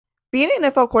Being an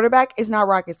NFL quarterback is not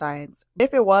rocket science.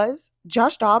 If it was,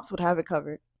 Josh Dobbs would have it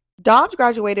covered. Dobbs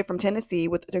graduated from Tennessee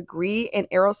with a degree in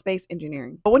aerospace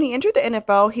engineering. But when he entered the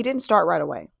NFL, he didn't start right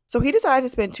away. So he decided to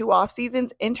spend 2 off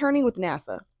seasons interning with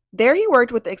NASA. There he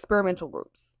worked with the experimental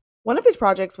groups. One of his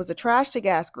projects was the trash to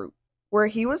gas group, where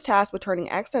he was tasked with turning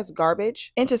excess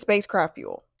garbage into spacecraft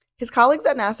fuel. His colleagues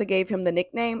at NASA gave him the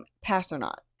nickname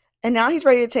Pastronaut. And now he's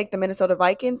ready to take the Minnesota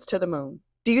Vikings to the moon.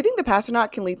 Do you think the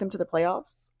Pastronaut can lead them to the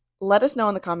playoffs? Let us know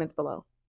in the comments below.